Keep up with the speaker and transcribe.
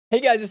Hey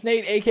guys, it's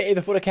Nate, aka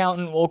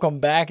TheFutAccountant. Welcome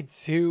back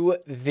to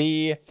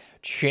the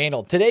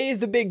channel. Today is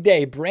the big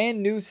day.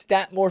 Brand new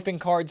stat morphing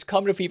cards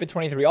come to FIFA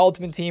 23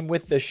 Ultimate Team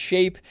with the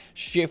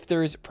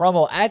Shapeshifters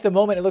promo. At the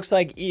moment, it looks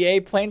like EA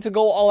plan to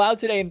go all out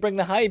today and bring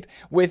the hype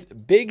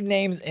with big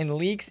names and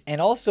leaks, and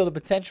also the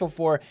potential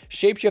for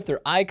shapeshifter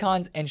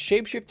icons and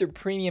shapeshifter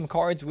premium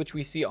cards, which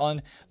we see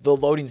on the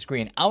loading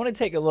screen. I want to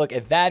take a look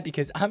at that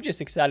because I'm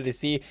just excited to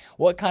see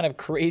what kind of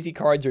crazy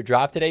cards are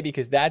dropped today,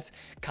 because that's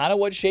kind of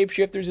what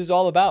Shapeshifters is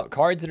all about.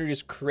 Cards that are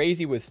just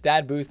crazy with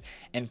stat boost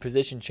and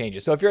position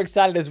changes. So if you're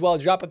excited as well,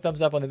 drop a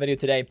thumbs up on the video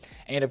today,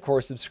 and of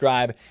course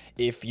subscribe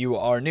if you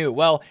are new.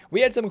 Well,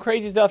 we had some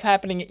crazy stuff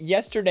happening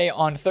yesterday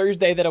on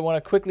Thursday that I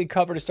want to quickly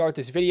cover to start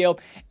this video,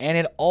 and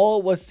it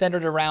all was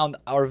centered around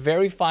our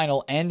very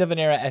final end of an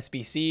era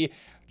SBC,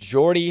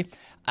 Jordi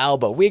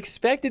Alba. We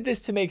expected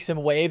this to make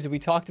some waves. We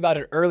talked about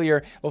it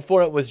earlier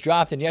before it was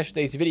dropped in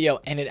yesterday's video,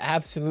 and it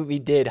absolutely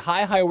did.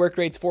 High work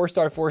rates,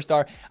 4-star,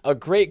 4-star, a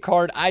great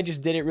card. I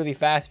just did it really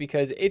fast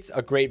because it's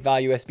a great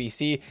value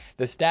SBC.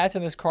 The stats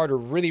on this card are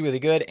really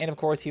good, and of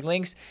course he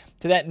links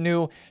to that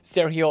new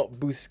Sergio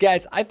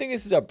Busquets. I think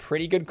this is a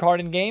pretty good card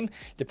in game.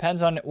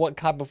 Depends on what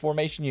type of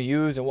formation you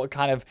use and what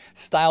kind of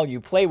style you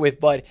play with,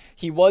 but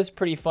he was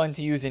pretty fun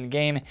to use in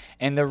game.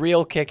 And the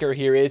real kicker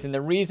here is, and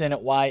the reason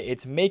why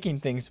it's making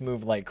things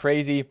move like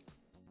crazy,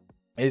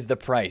 is the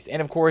price.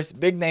 And of course,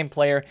 big name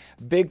player,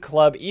 big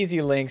club,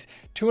 easy links,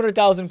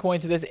 200,000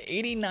 coins to this,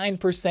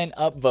 89%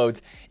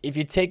 upvotes. If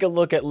you take a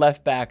look at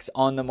left backs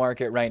on the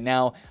market right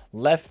now,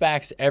 left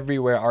backs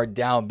everywhere are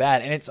down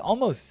bad, and it's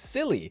almost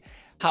silly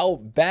how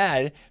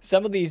bad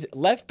some of these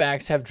left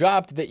backs have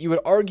dropped that you would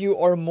argue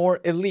are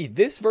more elite.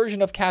 This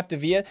version of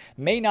Capdevila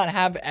may not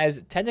have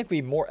as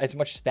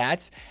much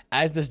stats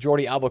as this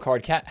Jordi Alba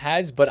card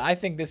has, but I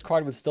think this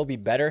card would still be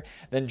better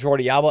than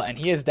Jordi Alba, and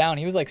he is down.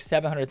 He was like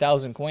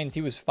 700,000 coins.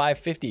 He was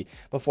 550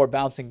 before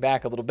bouncing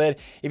back a little bit.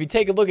 If you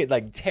take a look at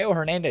like Teo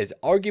Hernandez,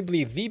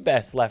 arguably the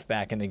best left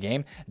back in the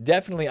game,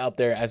 definitely up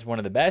there as one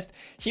of the best.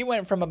 He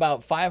went from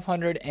about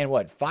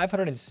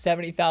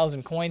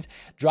 570,000 coins,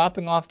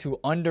 dropping off to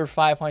under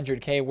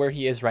 500K where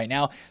he is right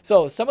now.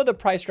 So some of the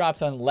price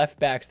drops on left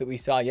backs that we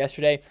saw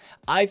yesterday,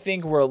 I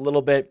think were a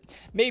little bit,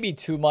 maybe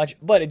too much,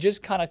 but it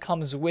just kind of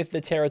comes with the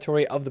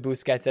territory of the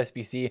Busquets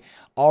SBC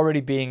already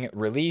being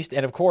released.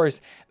 And of course,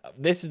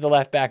 this is the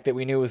left back that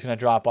we knew was going to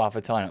drop off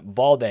a ton.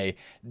 Balde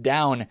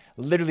down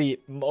literally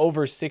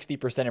over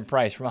 60% in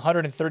price, from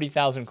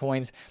 130,000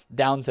 coins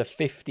down to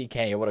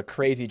 50K. What a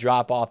crazy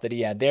drop off that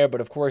he had there.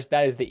 But of course,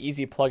 that is the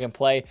easy plug and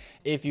play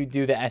if you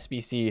do the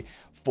SBC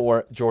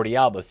for Jordi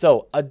Alba.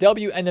 So a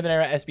W end of an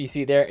era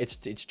SBC there. It's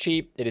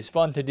cheap, it is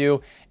fun to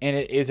do, and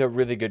it is a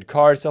really good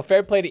card. So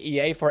fair play to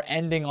EA for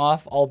ending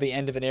off all the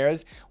end of an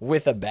eras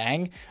with a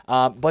bang.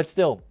 But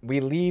still,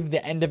 we leave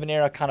the end of an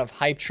era kind of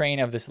hype train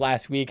of this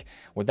last week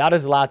without a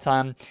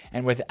Zlatan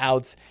and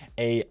without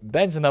a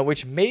Benzema,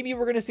 which maybe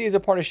we're going to see as a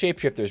part of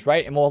Shapeshifters,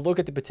 right? And we'll look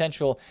at the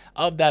potential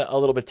of that a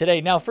little bit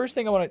today. Now, first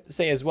thing I want to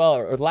say as well,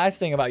 or last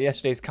thing about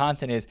yesterday's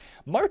content, is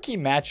marquee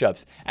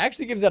matchups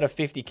actually gives out a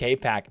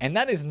 50K pack, and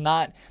that is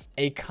not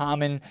a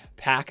common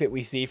pack that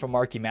we see from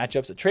marquee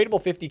matchups. A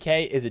tradable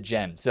 50K is a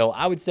gem. So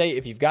I would say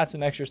if you've got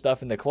some extra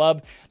stuff in the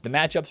club, the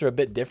matchups are a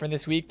bit different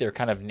this week. They're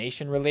kind of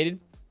nation related,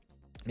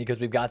 because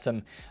we've got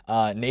some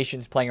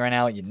nations playing right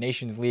now,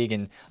 Nations League,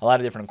 and a lot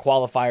of different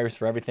qualifiers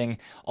for everything.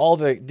 All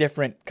the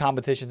different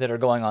competitions that are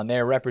going on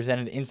there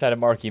represented inside of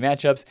marquee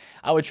matchups.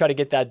 I would try to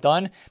get that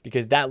done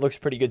because that looks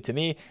pretty good to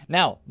me.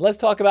 Now, let's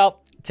talk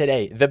about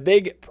today, the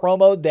big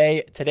promo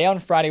day today on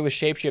Friday with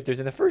Shapeshifters.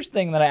 And the first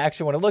thing that I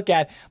actually want to look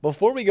at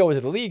before we go into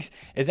the leaks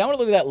is I want to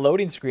look at that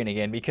loading screen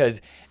again,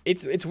 because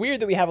it's weird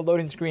that we have a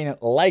loading screen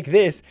like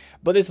this,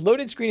 but this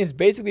loading screen is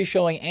basically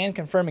showing and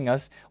confirming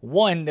us,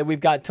 one, that we've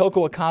got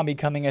Toko Akambi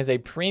coming as a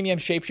premium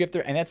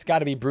shapeshifter, and that's got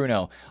to be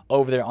Bruno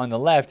over there on the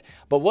left.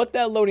 But what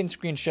that loading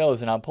screen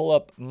shows, and I'll pull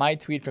up my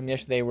tweet from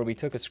yesterday where we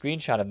took a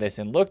screenshot of this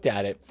and looked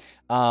at it,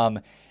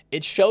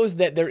 it shows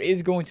that there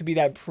is going to be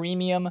that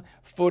premium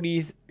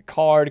footies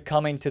card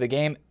coming to the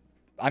game.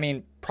 I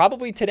mean,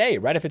 probably today,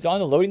 right? If it's on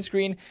the loading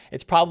screen,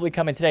 it's probably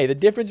coming today. The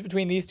difference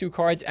between these two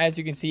cards, as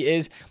you can see,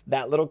 is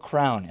that little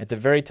crown at the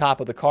very top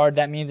of the card.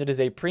 That means it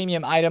is a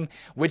premium item,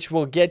 which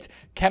will get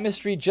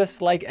chemistry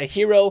just like a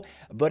hero,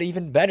 but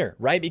even better,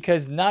 right?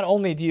 Because not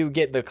only do you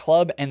get the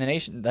club and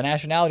the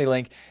nationality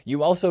link,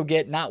 you also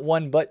get not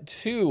one, but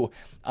two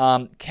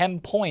chem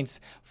points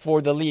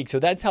for the league. So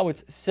that's how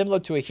it's similar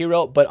to a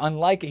hero, but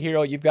unlike a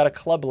hero, you've got a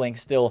club link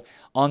still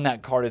on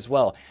that card as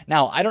well.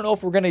 Now, I don't know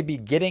if we're going to be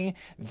getting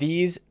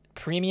these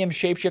premium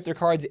shapeshifter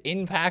cards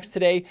in packs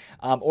today,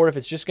 or if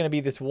it's just going to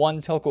be this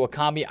one Toko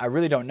Akambi. I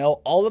really don't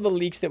know. All of the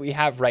leaks that we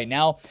have right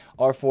now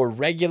are for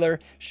regular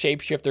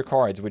shapeshifter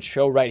cards, which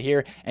show right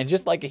here. And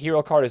just like a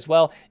hero card as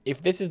well,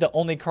 if this is the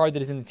only card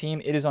that is in the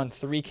team, it is on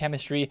 3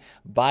 chemistry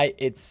by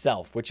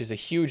itself, which is a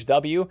huge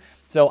W.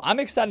 So I'm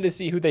excited to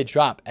see who they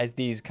drop as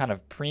these kind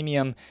of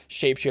premium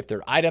shapeshifter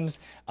items,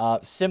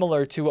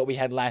 similar to what we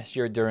had last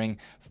year during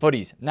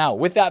footies. Now,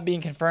 with that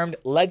being confirmed,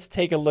 let's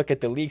take a look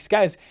at the leaks.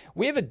 Guys,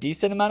 we have a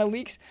decent amount of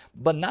leaks,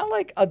 but not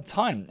like a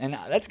ton. And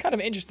that's kind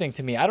of interesting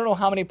to me. I don't know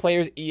how many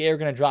players EA are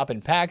going to drop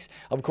in packs.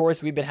 Of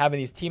course, we've been having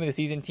these team of the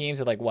season teams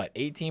with like, what,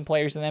 18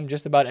 players in them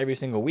just about every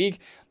single week.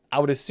 I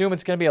would assume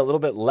it's going to be a little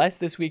bit less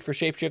this week for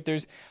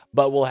Shapeshifters,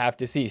 but we'll have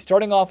to see.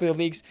 Starting off with the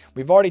leaks,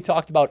 we've already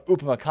talked about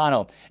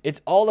Upamecano.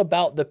 It's all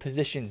about the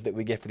positions that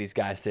we get for these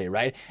guys today,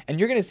 right? And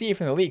you're going to see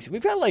from the leaks,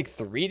 we've got like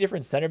 3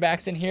 different center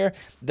backs in here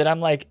that I'm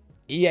like,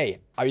 EA,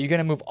 are you going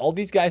to move all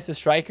these guys to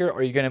striker, or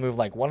are you going to move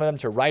like one of them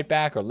to right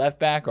back or left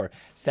back or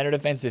center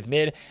defensive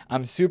mid?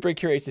 I'm super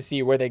curious to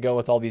see where they go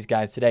with all these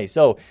guys today.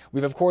 So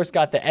we've, of course,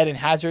 got the Eden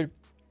Hazard.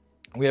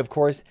 We, of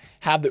course,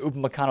 have the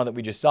Upamecano that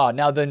we just saw.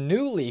 Now, the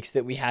new leaks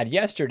that we had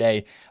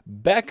yesterday,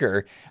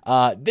 Becker,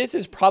 this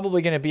is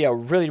probably going to be a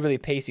really, really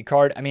pacey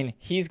card. I mean,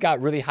 he's got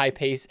really high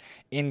pace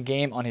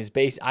in-game on his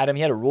base item.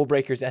 He had a Rule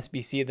Breakers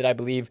SBC that I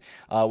believe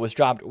was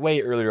dropped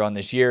way earlier on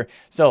this year.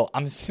 So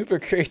I'm super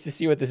curious to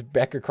see what this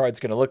Becker card is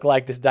going to look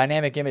like. This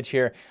dynamic image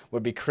here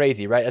would be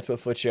crazy, right? That's what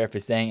FutSheriff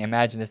is saying.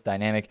 Imagine this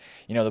dynamic.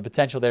 You know, the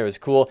potential there is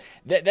cool.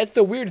 That's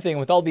the weird thing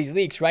with all these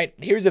leaks, right?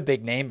 Here's a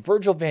big name,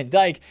 Virgil van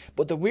Dijk.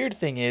 But the weird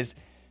thing is,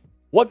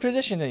 what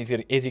position is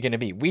he going to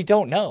be? We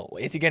don't know.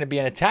 Is he going to be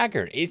an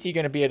attacker? Is he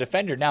going to be a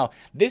defender? Now,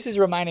 this is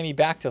reminding me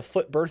back to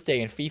Foot Birthday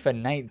in FIFA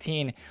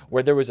 19,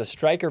 where there was a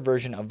striker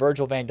version of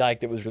Virgil van Dijk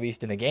that was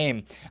released in the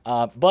game.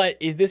 But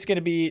is this going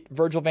to be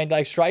Virgil van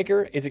Dijk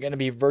striker? Is it going to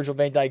be Virgil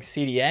van Dijk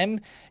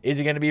CDM? Is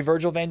it going to be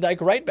Virgil van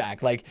Dijk right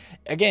back? Like,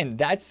 again,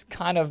 that's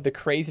kind of the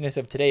craziness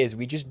of today, is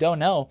we just don't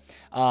know.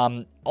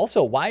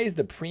 Also, why is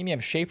the premium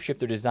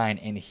shapeshifter design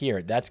in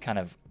here? That's kind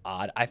of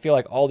odd. I feel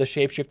like all the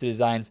shapeshifter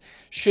designs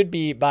should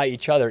be by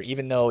each other,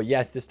 even though,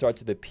 yes, this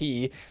starts with a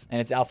P and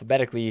it's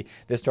alphabetically,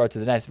 this starts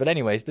with an S. But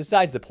anyways,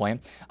 besides the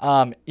point,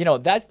 you know,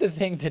 that's the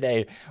thing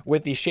today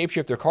with the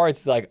shapeshifter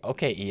cards. It's like,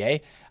 okay,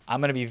 EA, I'm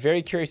going to be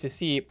very curious to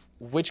see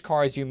which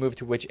cards you move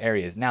to which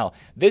areas. Now,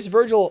 this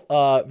Virgil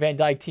van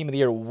Dijk team of the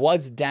year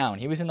was down.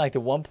 He was in like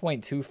the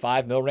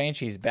 1.25 mil range.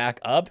 He's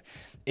back up.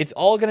 It's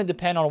all going to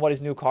depend on what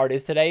his new card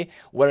is today,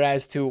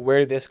 whereas to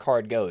where this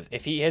card goes.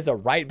 If he is a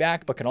right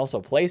back but can also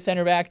play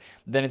center back,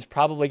 then it's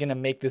probably going to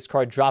make this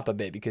card drop a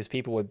bit because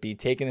people would be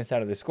taking this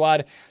out of the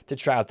squad to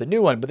try out the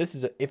new one. But this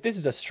is if this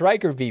is a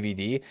striker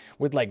VVD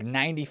with like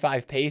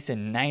 95 pace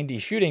and 90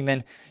 shooting,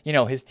 then, you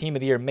know, his team of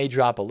the year may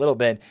drop a little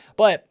bit,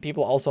 but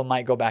people also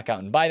might go back out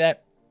and buy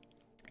that.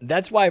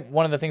 That's why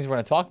one of the things we're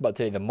going to talk about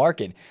today, the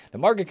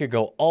market could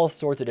go all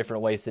sorts of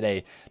different ways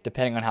today,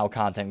 depending on how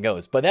content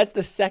goes. But that's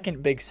the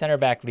second big center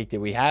back leak that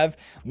we have.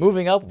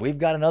 Moving up, we've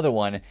got another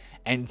one,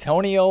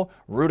 Antonio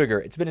Rudiger.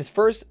 It's been his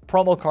first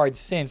promo card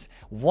since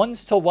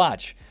Ones to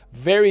Watch.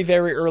 Very,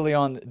 very early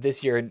on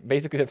this year,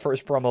 basically the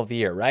first promo of the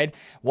year, right?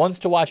 Ones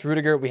to Watch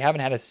Rudiger. We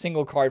haven't had a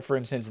single card for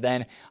him since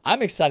then.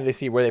 I'm excited to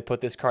see where they put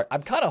this card.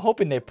 I'm kind of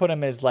hoping they put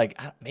him as like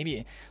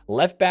maybe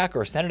left back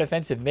or center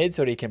defensive mid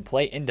so that he can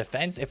play in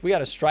defense. If we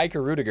got a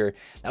striker Rudiger,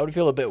 that would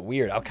feel a bit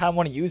weird. I kind of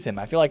want to use him.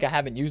 I feel like I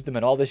haven't used him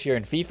at all this year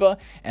in FIFA,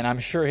 and I'm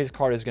sure his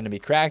card is going to be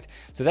cracked.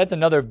 So that's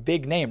another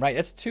big name, right?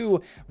 That's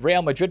 2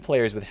 Real Madrid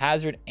players with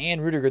Hazard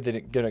and Rudiger that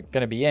are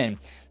going to be in.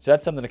 So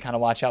that's something to kind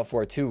of watch out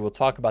for too. We'll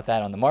talk about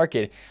that on the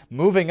market.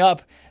 Moving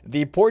up,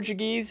 the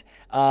Portuguese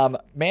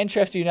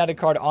Manchester United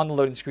card on the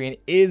loading screen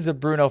is a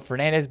Bruno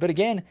Fernandes. But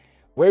again,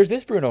 where's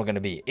this Bruno going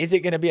to be? Is it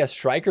going to be a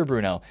striker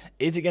Bruno?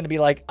 Is it going to be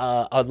like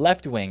a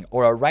left wing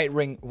or a right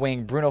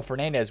wing Bruno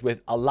Fernandes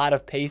with a lot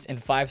of pace and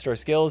 5-star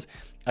skills?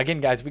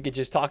 Again, guys, we could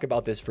just talk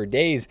about this for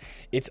days.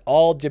 It's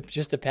all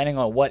just depending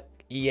on what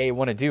EA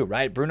want to do,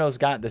 right? Bruno's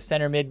got the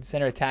center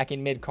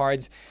attacking mid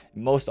cards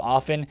most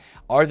often.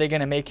 Are they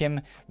going to make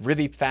him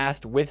really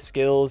fast with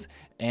skills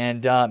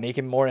and make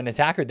him more an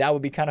attacker? That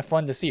would be kind of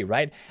fun to see,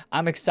 right?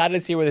 I'm excited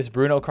to see where this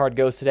Bruno card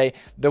goes today.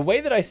 The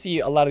way that I see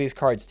a lot of these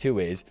cards too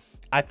is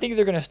I think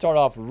they're going to start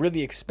off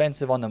really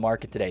expensive on the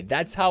market today.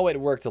 That's how it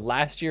worked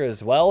last year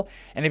as well.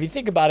 And if you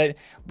think about it,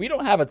 we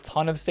don't have a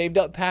ton of saved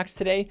up packs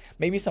today,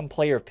 maybe some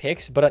player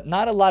picks, but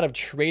not a lot of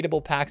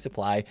tradable pack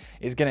supply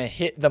is going to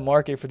hit the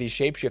market for these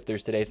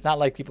shapeshifters today. It's not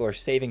like people are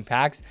saving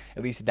packs,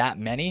 at least that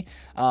many.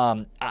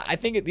 I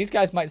think these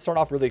guys might start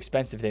off really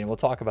expensive today, and we'll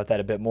talk about that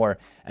a bit more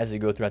as we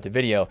go throughout the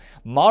video.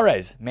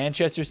 Mahrez,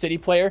 Manchester City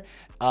player.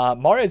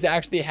 Mahrez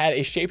actually had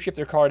a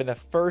shapeshifter card in the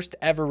first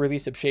ever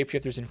release of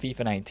shapeshifters in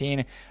FIFA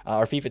 19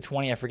 or FIFA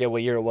 20. I forget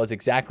what year it was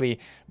exactly,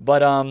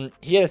 but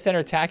he had a center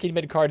attacking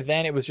mid card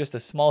then. It was just a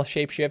small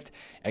shapeshift.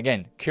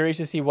 Again, curious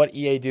to see what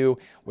EA do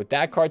with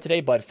that card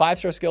today, but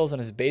 5-star skills on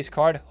his base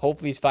card.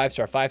 Hopefully he's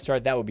 5-star, 5-star.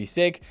 That would be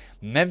sick.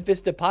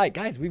 Memphis Depay.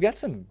 Guys, we've got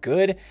some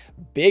good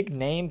big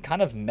name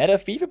kind of meta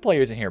FIFA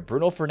players in here.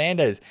 Bruno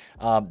Fernandes,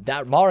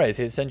 that Mahrez,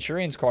 his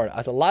Centurions card,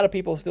 as a lot of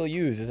people still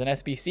use as an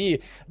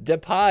SBC.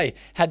 Depay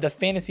had the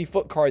fantasy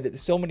foot card that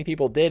so many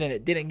people did, and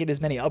it didn't get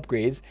as many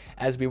upgrades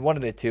as we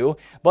wanted it to.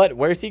 But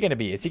where's he going going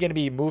to be? Is he going to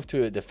be moved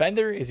to a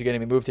defender? Is he going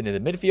to be moved into the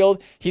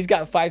midfield? He's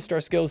got 5-star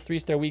skills,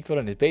 3-star weak foot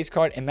on his base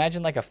card.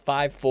 Imagine like a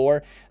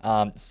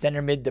 5'4"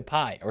 center mid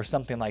Depay or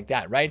something like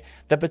that, right?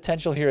 The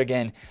potential here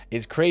again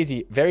is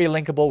crazy. Very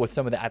linkable with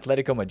some of the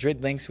Atletico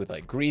Madrid links with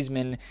like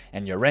Griezmann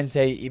and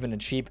Llorente, even a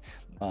cheap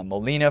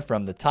Molina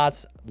from the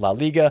TOTS La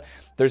Liga.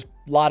 There's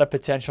a lot of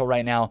potential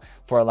right now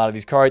for a lot of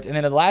these cards. And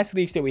then the last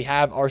leaks that we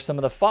have are some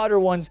of the fodder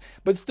ones,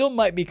 but still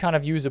might be kind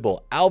of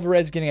usable.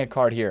 Alvarez getting a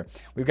card here.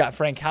 We've got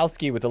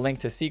Frankowski with a link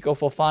to Siko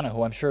Fofana,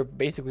 who I'm sure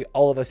basically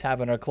all of us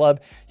have in our club.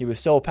 He was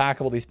so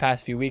packable these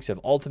past few weeks of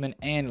Ultimate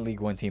and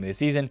League One Team of the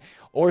Season.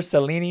 Or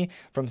Salini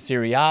from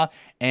Serie A,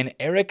 and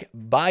Eric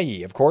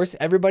Bailly. Of course,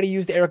 everybody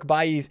used Eric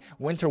Bailly's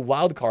winter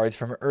wild cards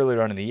from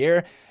earlier on in the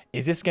year.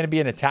 Is this going to be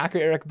an attacker,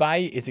 Eric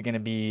Bailly? Is it going to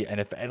be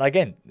an...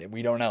 Again,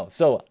 we don't know.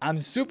 So I'm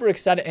super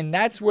excited, and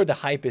that's where the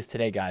hype is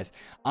today, guys.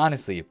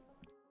 Honestly,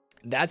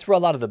 that's where a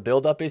lot of the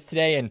buildup is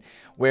today, and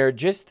where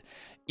just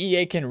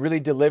EA can really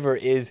deliver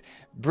is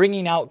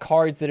bringing out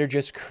cards that are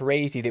just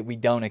crazy that we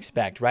don't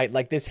expect, right?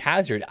 Like this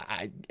Hazard.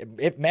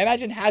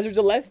 Imagine Hazard's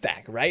a left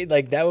back, right?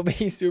 Like that would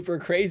be super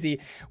crazy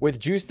with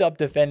juiced up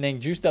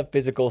defending, juiced up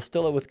physical,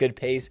 still with good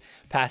pace,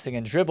 passing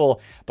and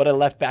dribble, but a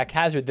left back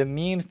Hazard. The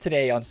memes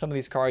today on some of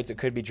these cards that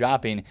could be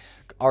dropping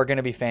are going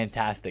to be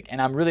fantastic,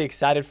 and I'm really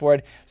excited for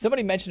it.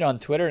 Somebody mentioned it on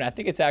Twitter, and I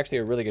think it's actually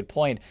a really good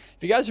point.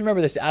 If you guys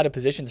remember this out of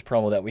positions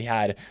promo that we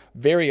had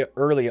very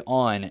early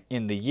on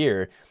in the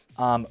year,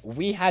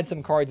 we had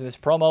some cards in this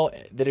promo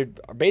that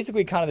are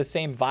basically kind of the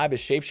same vibe as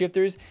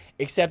Shapeshifters,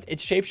 except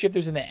it's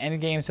Shapeshifters in the end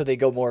game, so they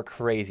go more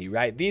crazy,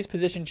 right? These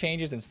position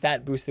changes and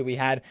stat boosts that we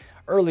had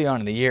early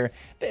on in the year,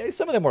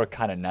 some of them were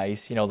kind of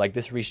nice. You know, like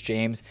this Reece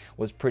James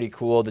was pretty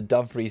cool. The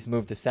Dumfries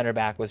move to center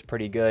back was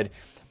pretty good.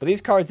 But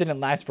these cards didn't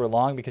last for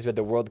long because we had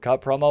the World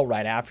Cup promo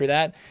right after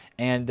that.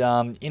 And,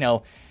 you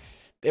know,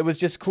 it was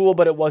just cool,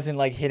 but it wasn't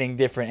like hitting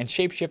different. And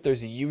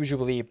Shapeshifters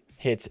usually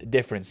hits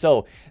different.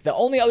 So the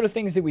only other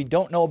things that we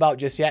don't know about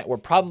just yet, we're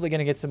probably going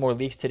to get some more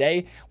leaks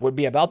today, would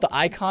be about the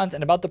icons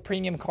and about the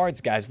premium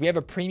cards, guys. We have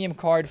a premium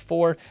card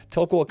for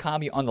Toko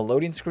Akami on the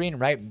loading screen,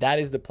 right? That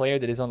is the player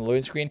that is on the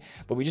loading screen,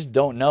 but we just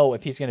don't know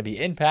if he's going to be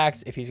in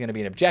packs, if he's going to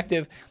be an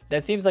objective.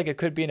 That seems like it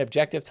could be an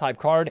objective type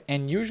card,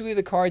 and usually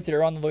the cards that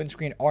are on the loading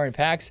screen are in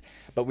packs,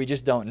 but we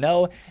just don't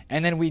know.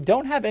 And then we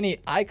don't have any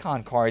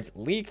icon cards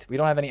leaked. We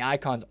don't have any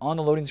icons on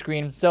the loading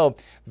screen. So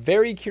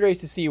very curious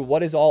to see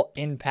what is all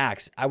in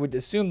packs. I would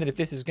assume that if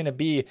this is going to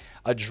be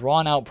a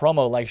drawn out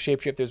promo like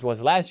Shapeshifters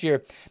was last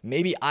year,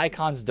 maybe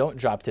icons don't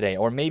drop today,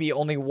 or maybe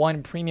only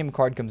one premium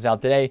card comes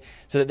out today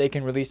so that they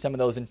can release some of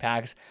those in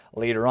packs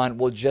later on.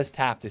 We'll just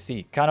have to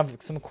see. Kind of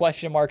some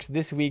question marks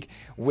this week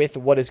with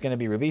what is going to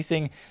be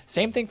releasing.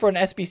 Same thing for an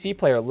SBC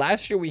player.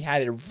 Last year we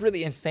had a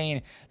really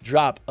insane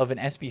drop of an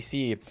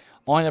SBC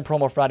on the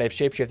promo Friday of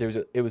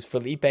Shapeshifters. It was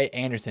Felipe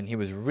Anderson. He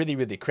was really,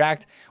 really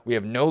cracked. We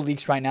have no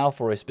leaks right now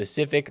for a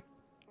specific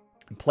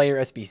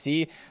player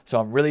SBC, so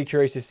I'm really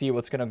curious to see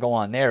what's going to go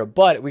on there.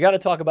 But we got to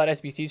talk about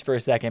SBCs for a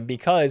second,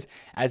 because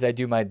as I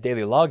do my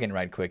daily login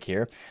right quick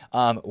here,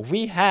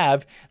 we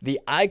have the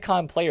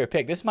icon player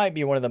pick. This might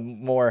be one of the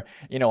more,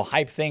 you know,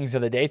 hype things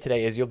of the day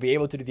today, is you'll be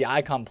able to do the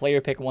icon player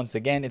pick once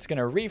again. It's going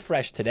to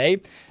refresh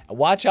today.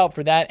 Watch out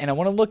for that. And I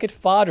want to look at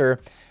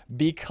fodder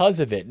because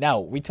of it.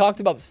 Now, we talked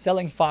about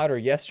selling fodder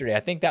yesterday.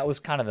 I think that was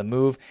kind of the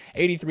move.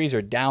 83s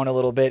are down a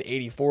little bit.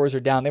 84s are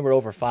down. They were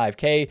over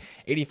 5K.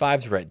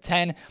 85s were at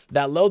 10.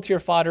 That low tier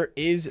fodder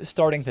is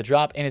starting to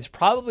drop, and it's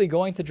probably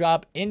going to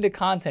drop into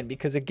content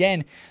because,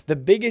 again, the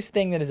biggest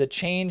thing that is a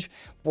change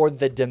for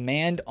the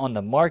demand on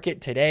the market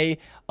today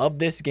of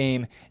this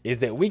game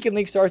is that Weekend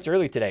League starts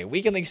early today.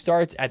 Weekend League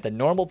starts at the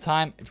normal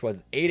time. It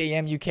was 8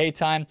 a.m. UK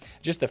time.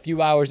 Just a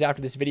few hours after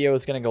this video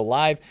is going to go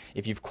live.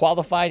 If you've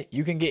qualified,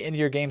 you can get into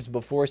your games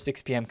before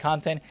 6 p.m.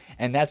 content,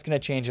 and that's going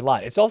to change a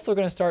lot. It's also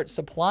going to start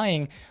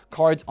supplying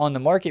cards on the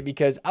market,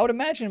 because I would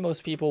imagine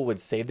most people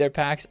would save their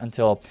packs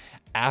until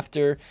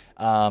after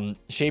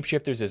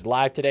Shapeshifters is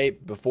live today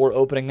before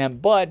opening them.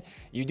 But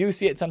you do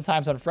see it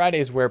sometimes on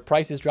Fridays where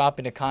prices drop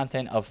into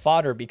content of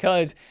fodder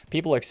because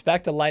people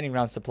expect a lightning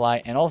round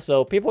supply, and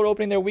also people are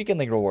opening their Weekend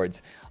League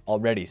rewards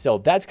already. So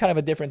that's kind of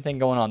a different thing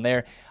going on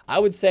there. I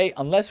would say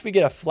unless we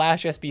get a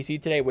flash SBC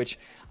today, which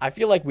I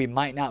feel like we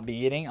might not be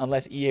getting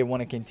unless EA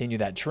want to continue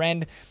that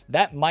trend,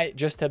 that might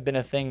just have been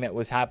a thing that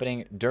was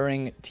happening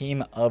during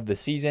Team of the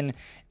Season,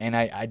 and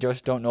I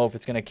just don't know if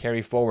it's going to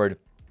carry forward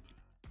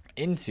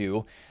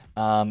into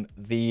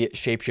the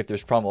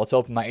Shapeshifters promo. Let's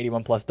open my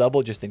 81 plus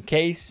double just in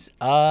case.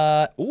 Ooh,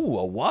 a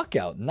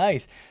walkout.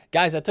 Nice.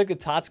 Guys, I took the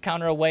TOTS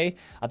counter away.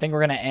 I think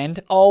we're going to end.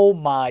 Oh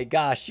my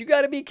gosh. You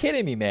got to be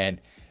kidding me, man.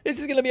 This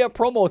is going to be a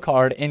promo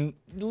card in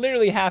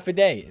literally half a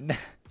day.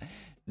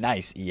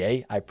 Nice,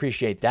 EA. I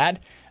appreciate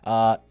that.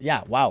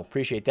 Yeah, wow.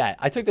 Appreciate that.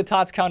 I took the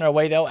TOTS counter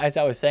away, though, as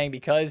I was saying,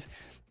 because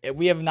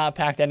we have not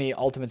packed any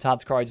Ultimate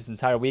Tots cards this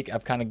entire week.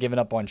 I've kind of given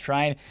up on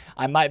trying.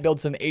 I might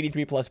build some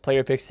 83 plus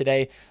player picks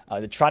today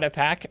to try to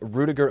pack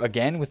Rudiger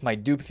again with my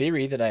dupe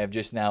theory that I have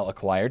just now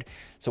acquired.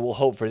 So we'll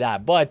hope for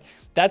that. But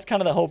that's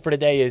kind of the hope for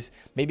today, is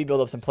maybe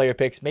build up some player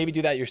picks, maybe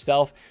do that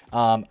yourself.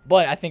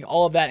 But I think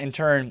all of that in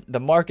turn, the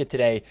market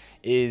today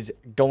is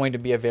going to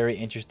be a very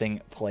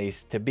interesting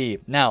place to be.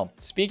 Now,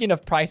 speaking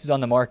of prices on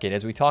the market,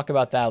 as we talk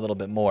about that a little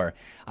bit more,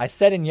 I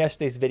said in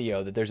yesterday's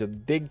video that there's a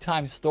big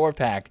time store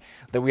pack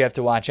that we have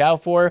to watch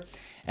out for,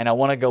 and I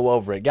want to go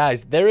over it.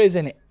 Guys, there is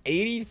an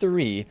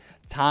 83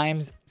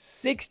 times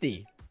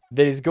 60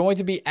 that is going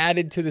to be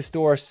added to the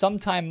store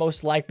sometime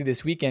most likely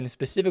this weekend,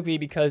 specifically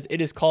because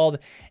it is called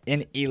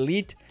an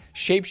Elite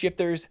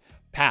Shapeshifters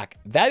pack.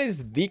 That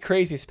is the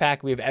craziest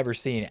pack we've ever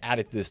seen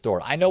added to the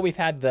store. I know we've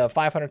had the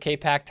 500k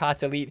pack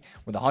Tots Elite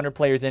with 100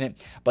 players in it,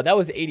 but that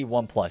was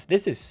 81 plus.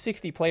 This is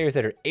 60 players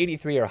that are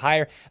 83 or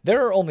higher.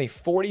 There are only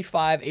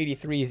 45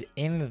 83s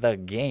in the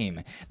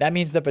game. That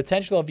means the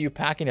potential of you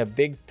packing a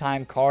big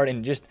time card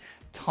and just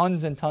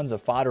tons and tons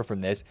of fodder from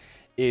this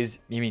is,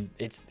 I mean,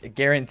 it's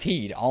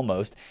guaranteed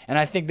almost. And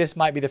I think this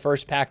might be the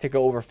first pack to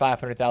go over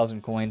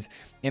 500,000 coins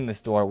in the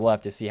store. We'll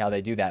have to see how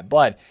they do that.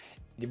 But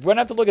we're going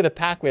to have to look at the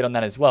pack weight on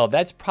that as well.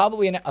 That's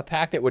probably a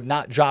pack that would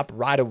not drop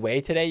right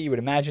away today. You would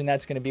imagine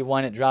that's going to be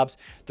one that drops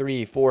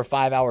 3, 4,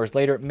 5 hours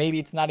later. Maybe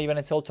it's not even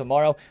until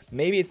tomorrow.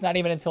 Maybe it's not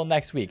even until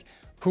next week.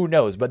 Who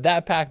knows? But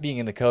that pack being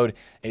in the code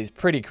is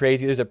pretty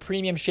crazy. There's a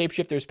premium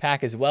Shapeshifters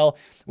pack as well,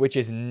 which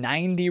is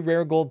 90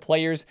 rare gold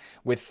players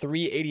with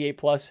 388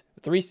 plus,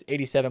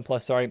 387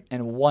 plus, sorry,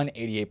 and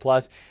 188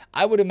 plus.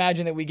 I would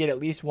imagine that we get at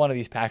least one of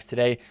these packs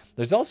today.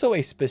 There's also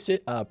a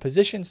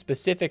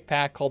position-specific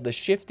pack called the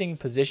Shifting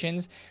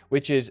Positions,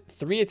 which is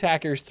 3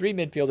 attackers, 3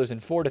 midfielders,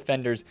 and 4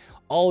 defenders,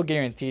 all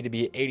guaranteed to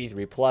be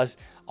 83 plus,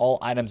 all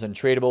items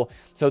untradeable.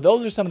 So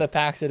those are some of the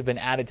packs that have been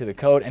added to the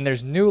code, and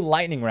there's new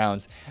lightning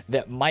rounds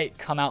that might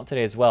come out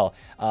today as well.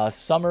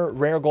 Summer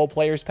Rare Gold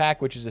Players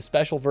pack, which is a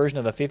special version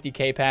of a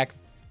 50k pack,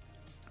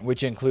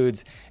 which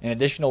includes an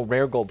additional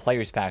rare gold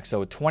players pack.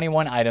 So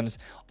 21 items,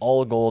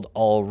 all gold,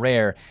 all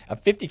rare. A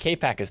 50k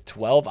pack is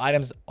 12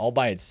 items all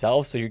by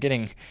itself. So you're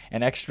getting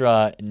an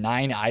extra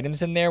 9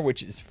 items in there,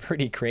 which is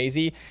pretty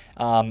crazy.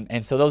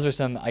 And so those are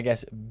some, I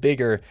guess,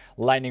 bigger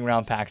lightning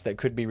round packs that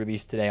could be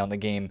released today on the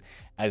game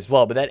as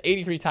well. But that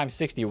 83 times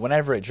 60,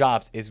 whenever it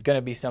drops, is going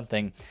to be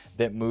something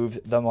that moves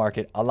the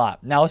market a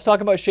lot. Now, let's talk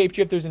about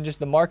Shapeshifters and just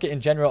the market in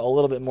general a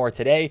little bit more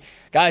today.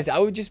 Guys, I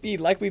would just be,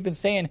 like we've been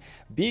saying,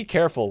 be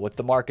careful with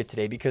the market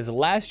today, because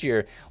last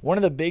year, one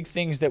of the big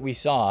things that we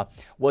saw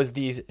was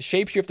these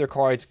Shapeshifter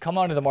cards come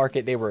onto the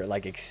market. They were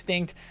like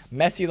extinct.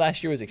 Messi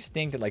last year was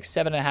extinct at like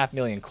 7.5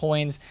 million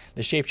coins.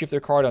 The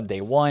Shapeshifter card on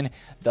day one,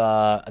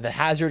 the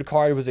Hazard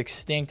card was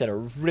extinct at a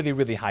really,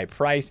 really high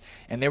price,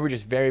 and they were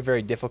just very,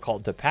 very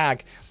difficult to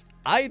pack.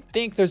 I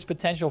think there's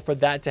potential for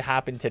that to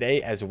happen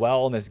today as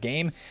well in this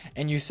game.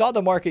 And you saw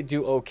the market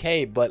do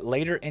okay, but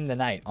later in the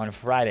night on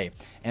Friday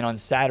and on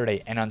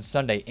Saturday and on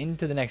Sunday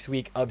into the next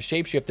week of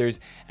Shapeshifters,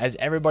 as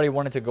everybody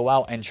wanted to go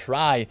out and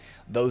try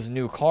those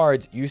new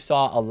cards, you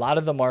saw a lot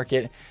of the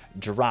market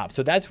drop.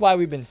 So that's why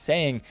we've been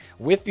saying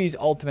with these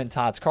Ultimate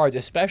Tots cards,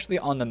 especially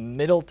on the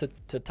middle to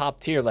top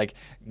tier, like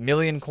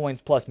million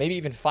coins plus, maybe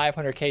even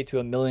 500k to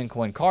a million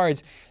coin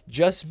cards,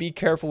 just be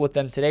careful with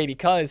them today,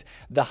 because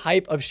the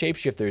hype of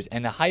Shapeshifters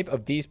and the hype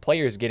of these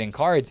players getting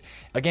cards,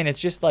 again, it's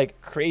just like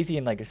crazy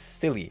and like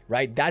silly,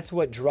 right? That's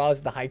what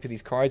draws the hype to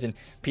these cards, and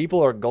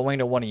people are going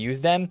to want to use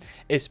them,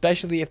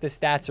 especially if the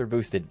stats are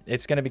boosted.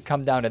 It's going to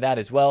come down to that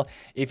as well.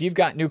 If you've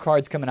got new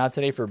cards coming out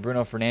today for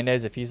Bruno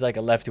Fernandes, if he's like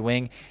a left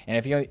wing, and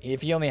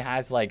if he only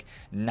has like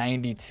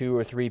 92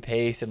 or 3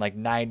 pace and like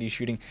 90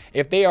 shooting,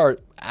 if they are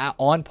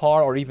on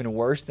par or even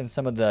worse than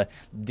some of the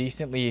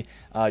decently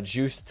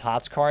juiced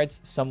Tots cards,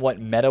 somewhat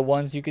meta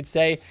ones you could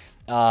say,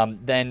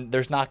 then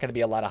there's not going to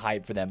be a lot of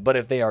hype for them. But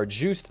if they are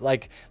juiced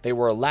like they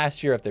were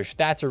last year, if their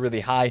stats are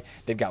really high,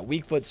 they've got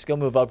weak foot, skill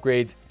move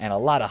upgrades, and a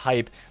lot of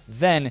hype,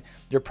 then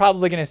you're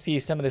probably going to see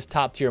some of this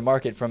top tier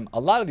market from a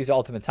lot of these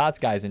Ultimate Tots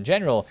guys in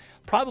general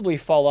probably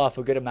fall off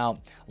a good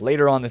amount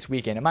later on this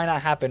weekend. It might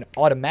not happen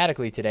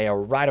automatically today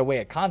or right away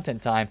at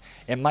content time.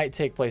 It might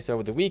take place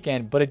over the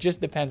weekend, but it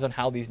just depends on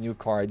how these new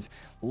cards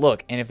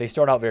look. And if they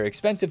start out very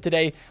expensive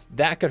today,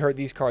 that could hurt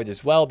these cards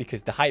as well,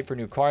 because the hype for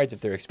new cards, if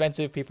they're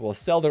expensive, people will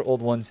sell their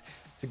old ones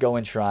to go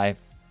and try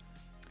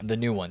the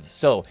new ones.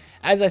 So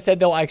as I said,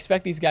 though, I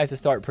expect these guys to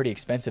start pretty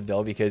expensive,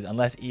 though, because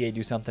unless EA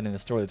do something in the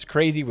store that's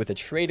crazy with a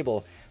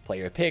tradable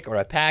player pick or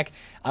a pack,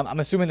 I'm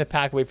assuming the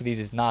pack weight for these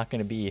is not going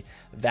to be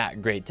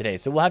that great today.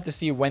 So we'll have to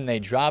see when they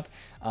drop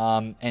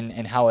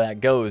and how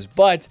that goes.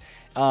 But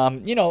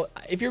you know,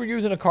 if you're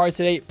using a card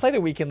today, play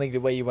the weekend league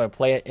the way you want to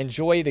play it.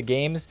 Enjoy the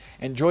games,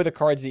 enjoy the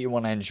cards that you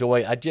want to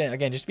enjoy.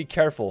 Again, just be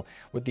careful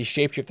with these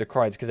Shapeshifter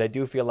cards, because I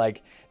do feel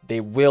like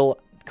they will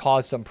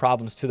cause some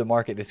problems to the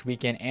market this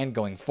weekend and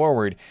going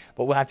forward,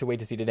 but we'll have to wait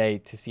to see today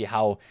to see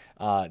how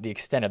the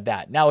extent of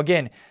that. Now,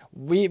 again,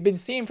 we've been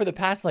seeing for the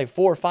past like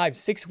 4, 5,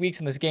 6 weeks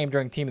in this game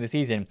during Team of the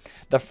Season,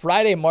 the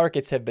Friday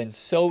markets have been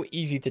so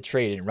easy to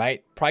trade in,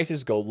 right?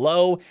 Prices go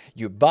low,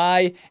 you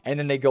buy, and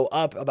then they go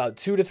up about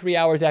 2 to 3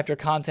 hours after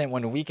content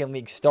when Weekend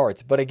League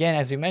starts. But again,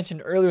 as we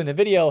mentioned earlier in the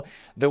video,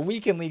 the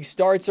Weekend League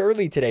starts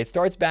early today. It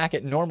starts back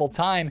at normal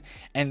time,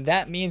 and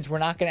that means we're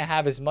not going to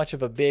have as much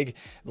of a big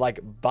like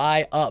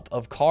buy up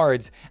of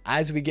cards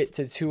as we get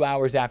to 2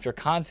 hours after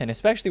content,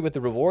 especially with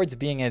the rewards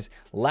being as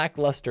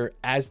lackluster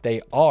as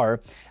they are.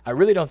 I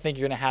really don't think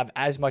you're going to have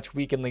as much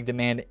Weekend League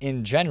demand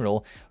in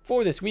general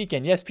for this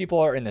weekend. Yes, people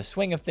are in the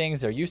swing of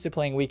things. They're used to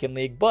playing Weekend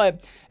League,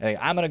 but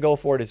I'm going to go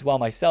for it as well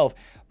myself.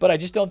 But I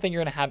just don't think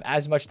you're going to have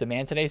as much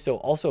demand today. So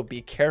also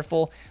be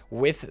careful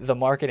with the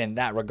market in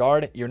that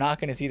regard. You're not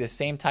going to see the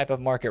same type of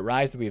market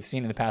rise that we've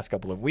seen in the past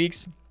couple of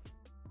weeks.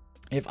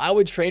 If I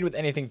would trade with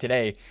anything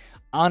today,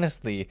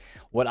 honestly,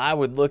 what I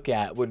would look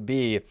at would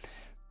be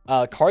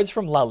cards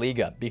from La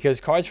Liga, because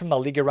cards from La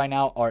Liga right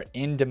now are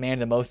in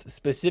demand the most,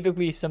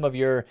 specifically some of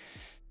your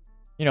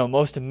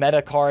most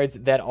meta cards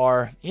that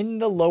are in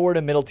the lower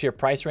to middle tier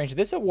price range.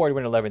 This award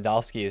winner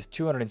Lewandowski is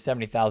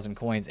 270,000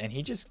 coins, and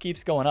he just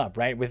keeps going up,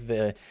 right? With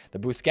the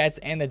Busquets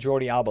and the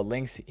Jordi Alba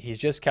links, he's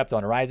just kept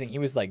on rising. He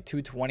was like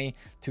 220,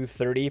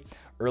 230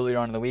 earlier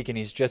on in the week, and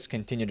he's just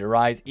continued to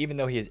rise, even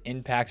though he has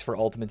impacts for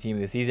Ultimate Team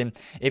of the Season.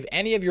 If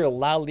any of your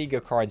La Liga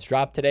cards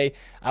drop today,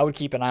 I would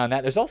keep an eye on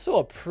that. There's also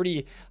a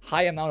pretty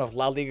high amount of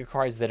La Liga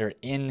cards that are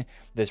in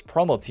this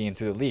promo team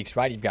through the leaks,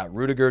 right? You've got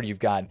Rudiger, you've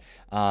got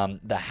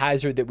the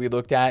Hazard that we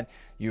looked at,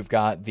 you've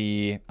got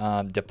the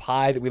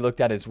Depay that we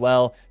looked at as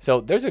well.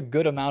 So there's a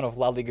good amount of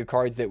La Liga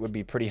cards that would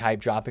be pretty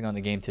hype dropping on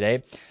the game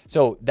today.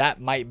 So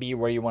that might be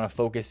where you want to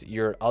focus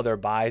your other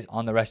buys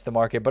on the rest of the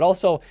market. But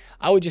also,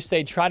 I would just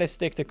say try to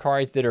stick to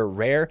cards that are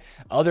rare,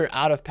 other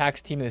out of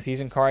packs Team of the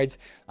Season cards.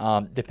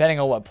 Depending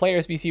on what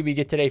players we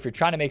get today, if you're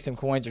trying to make some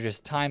coins or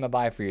just time a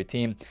buy for your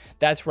team,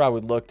 that's where I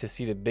would look to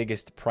see the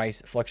biggest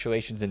price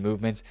fluctuations and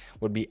movements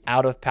would be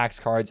out of packs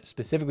cards,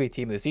 specifically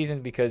Team of the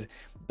Season, because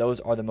those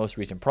are the most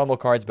recent promo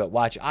cards. But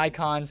watch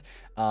icons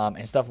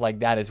and stuff like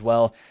that as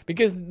well,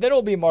 because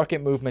there'll be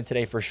market movement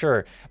today for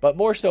sure. But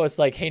more so, it's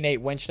like, hey Nate,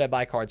 when should I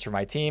buy cards for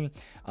my team?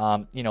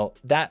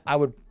 That I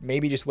would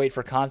maybe just wait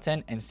for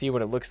content and see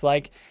what it looks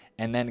like,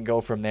 and then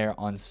go from there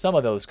on some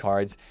of those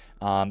cards.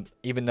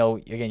 Even though,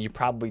 again, you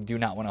probably do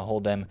not want to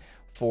hold them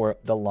for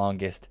the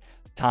longest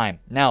time.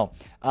 Now,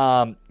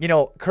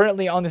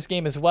 currently on this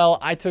game as well,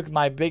 I took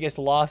my biggest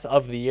loss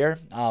of the year.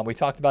 We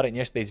talked about it in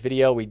yesterday's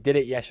video. We did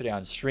it yesterday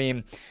on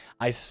stream.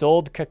 I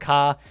sold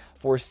Kaká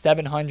for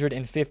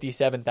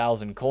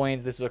 757,000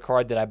 coins. This is a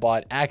card that I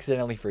bought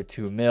accidentally for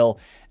 2 mil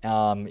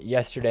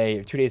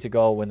yesterday, 2 days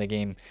ago, when the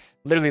game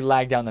literally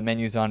lagged down the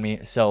menus on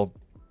me. So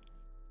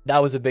that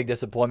was a big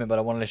disappointment, but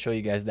I wanted to show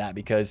you guys that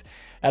because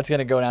that's going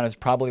to go down as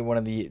probably one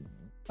of the,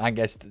 I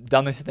guess,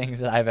 dumbest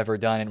things that I've ever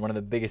done and one of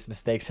the biggest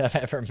mistakes I've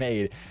ever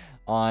made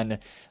on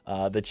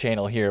the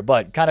channel here.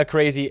 But kind of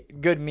crazy.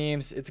 Good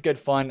memes. It's good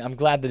fun. I'm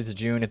glad that it's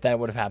June. If that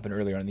would have happened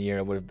earlier in the year,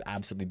 it would have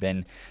absolutely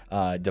been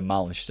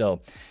demolished.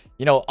 So,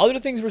 other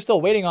things we're still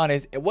waiting on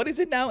is, what is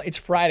it now? It's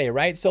Friday,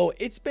 right? So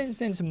it's been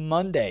since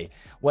Monday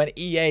when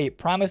EA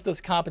promised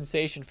us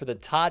compensation for the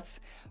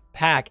TOTS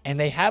pack, and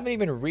they haven't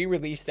even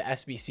re-released the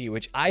SBC,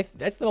 which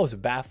that's the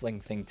most baffling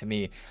thing to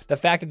me. The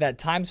fact that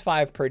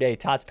 ×5 per day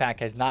TOTS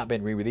pack has not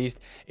been re-released,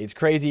 it's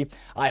crazy.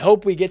 I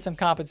hope we get some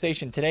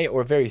compensation today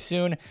or very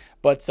soon,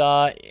 but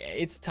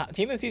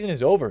Team of the Season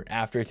is over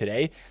after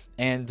today,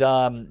 and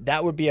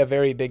that would be a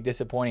very big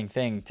disappointing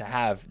thing to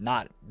have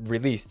not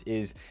released,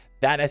 is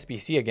that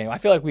SBC again. I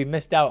feel like we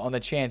missed out on the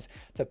chance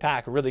to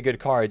pack really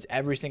good cards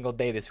every single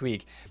day this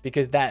week,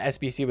 because that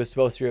SBC was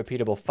supposed to be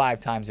repeatable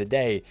 5 times a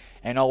day,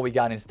 and all we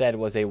got instead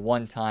was a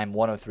one-time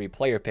 103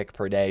 player pick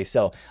per day.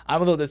 So I'm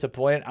a little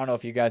disappointed. I don't know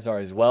if you guys are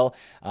as well,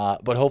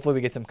 but hopefully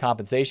we get some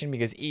compensation,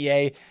 because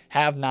EA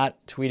have not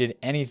tweeted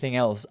anything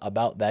else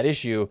about that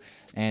issue,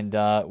 and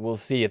we'll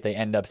see if they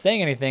end up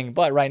saying anything.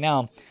 But right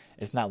now,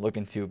 it's not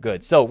looking too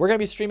good. So we're going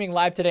to be streaming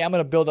live today. I'm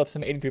going to build up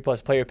some 83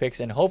 plus player picks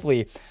and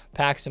hopefully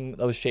pack some of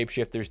those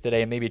Shapeshifters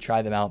today and maybe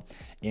try them out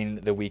in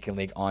the Weekend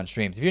League on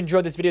streams. If you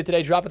enjoyed this video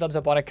today, drop a thumbs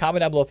up on it.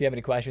 Comment down below if you have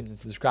any questions, and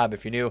subscribe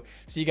if you're new.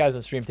 See you guys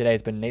on stream today.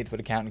 It's been Nate,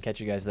 TheFutAccountant.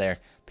 Catch you guys there.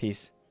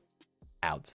 Peace out.